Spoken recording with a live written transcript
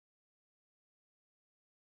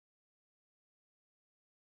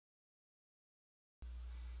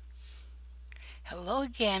Hello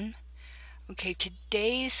again. Okay,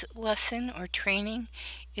 today's lesson or training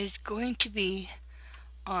is going to be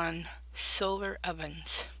on solar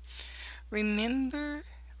ovens. Remember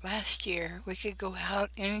last year we could go out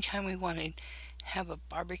anytime we wanted, have a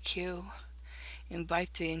barbecue,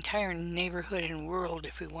 invite the entire neighborhood and world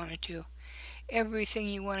if we wanted to. Everything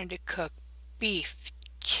you wanted to cook, beef,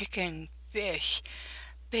 chicken, fish,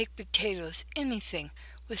 baked potatoes, anything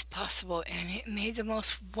was possible, and it made the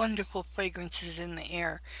most wonderful fragrances in the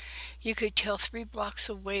air. You could tell 3 blocks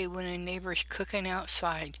away when a neighbor's cooking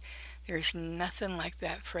outside. There's nothing like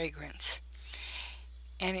that fragrance.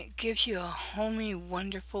 And it gives you a homey,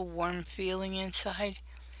 wonderful, warm feeling inside.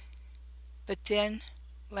 But then,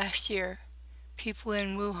 last year, people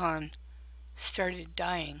in Wuhan started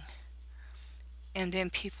dying. And then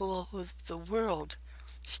people all over the world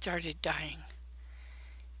started dying.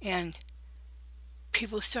 And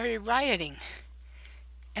people started rioting.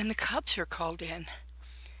 And the cops were called in.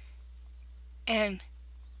 And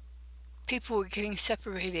people were getting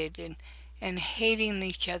separated and hating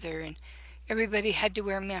each other, and everybody had to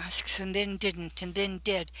wear masks and then didn't and then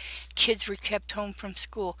did. Kids were kept home from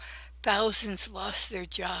school. Thousands lost their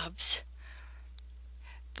jobs.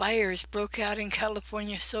 Fires broke out in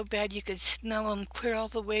California so bad you could smell them clear all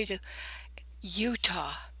the way to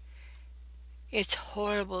Utah. It's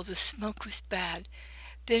horrible. The smoke was bad.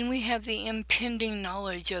 Then we have the impending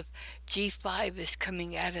knowledge of G5 is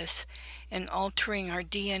coming at us and altering our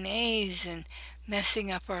DNAs and messing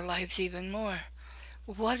up our lives even more.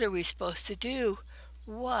 What are we supposed to do?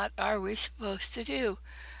 What are we supposed to do?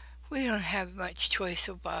 We don't have much choice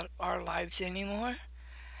about our lives anymore.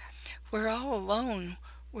 We're all alone.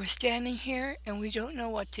 We're standing here and we don't know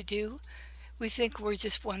what to do. We think we're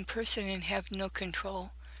just one person and have no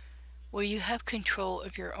control. Well, you have control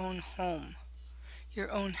of your own home,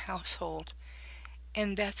 your own household,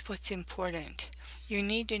 and that's what's important. You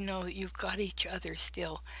need to know that you've got each other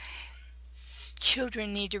still.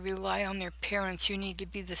 Children need to rely on their parents. You need to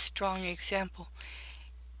be the strong example,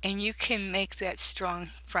 and you can make that strong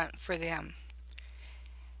front for them.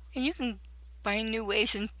 And you can find new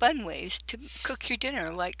ways and fun ways to cook your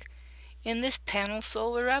dinner, like in this panel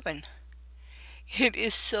solar oven. It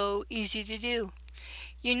is so easy to do.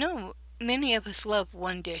 You know, many of us love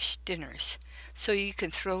one-dish dinners, so you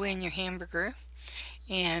can throw in your hamburger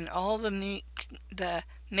and all the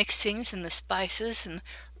mixings and the spices and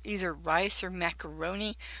either rice or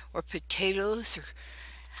macaroni or potatoes or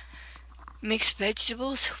mixed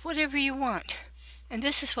vegetables, whatever you want. And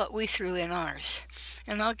this is what we threw in ours.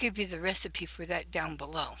 And I'll give you the recipe for that down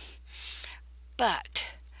below. But,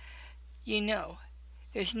 you know,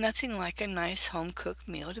 there's nothing like a nice home-cooked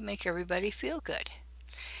meal to make everybody feel good.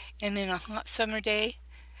 And in a hot summer day,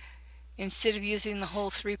 instead of using the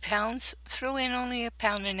whole 3 pounds, throw in only 1.5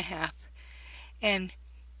 pounds. And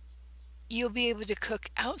you'll be able to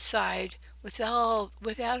cook outside without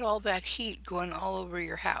all that heat going all over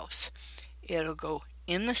your house. It'll go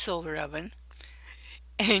in the solar oven,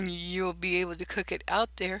 and you'll be able to cook it out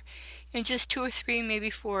there in just 2 or 3,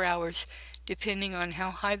 maybe 4 hours, depending on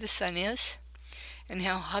how high the sun is and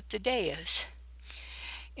how hot the day is.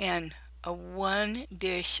 And a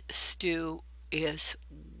one-dish stew is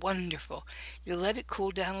wonderful. You let it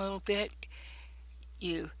cool down a little bit.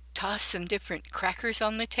 You toss some different crackers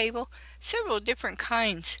on the table, several different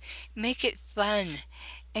kinds. Make it fun,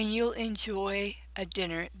 and you'll enjoy a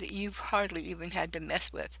dinner that you've hardly even had to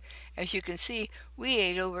mess with. As you can see, we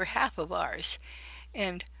ate over half of ours,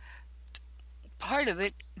 and part of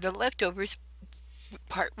it, the leftovers,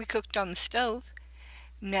 part we cooked on the stove.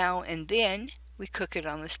 Now and then we cook it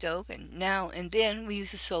on the stove, and now and then we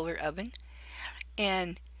use a solar oven,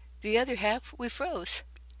 and the other half we froze.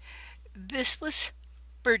 This was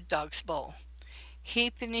Bird Dog's bowl. He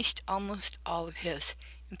finished almost all of his.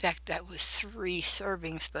 In fact, that was 3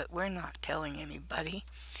 servings, but we're not telling anybody.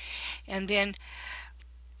 And then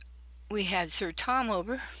we had Sir Tom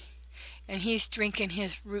over, and he's drinking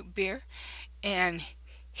his root beer, and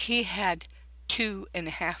he had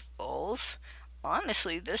 2.5 bowls.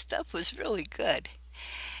 Honestly, this stuff was really good.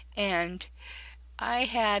 And I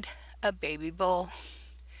had a baby bowl,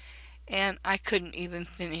 and I couldn't even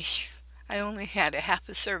finish. I only had a half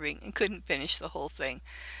a serving and couldn't finish the whole thing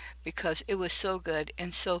because it was so good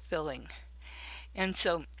and so filling. And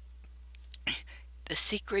so the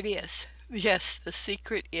secret is, yes, the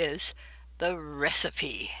secret is the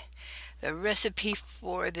recipe. The recipe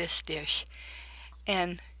for this dish.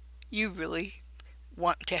 And you really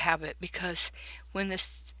want to have it, because when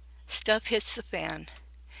this stuff hits the fan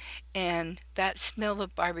and that smell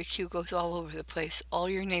of barbecue goes all over the place, all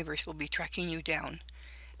your neighbors will be tracking you down,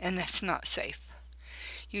 and that's not safe.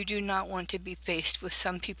 You do not want to be faced with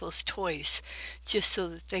some people's toys just so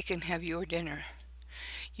that they can have your dinner.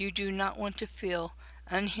 You do not want to feel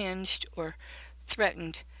unhinged or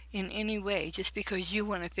threatened in any way just because you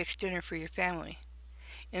want to fix dinner for your family.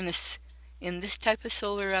 In this type of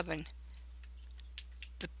solar oven,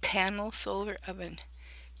 the panel solar oven,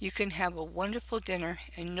 you can have a wonderful dinner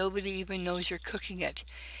and nobody even knows you're cooking it.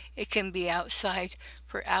 It can be outside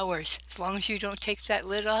for hours. As long as you don't take that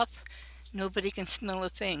lid off, nobody can smell a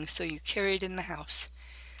thing, so you carry it in the house.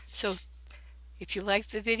 So if you like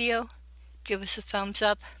the video, give us a thumbs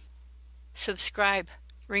up, subscribe,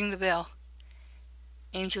 ring the bell.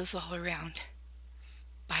 Angels all around.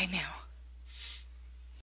 Bye now.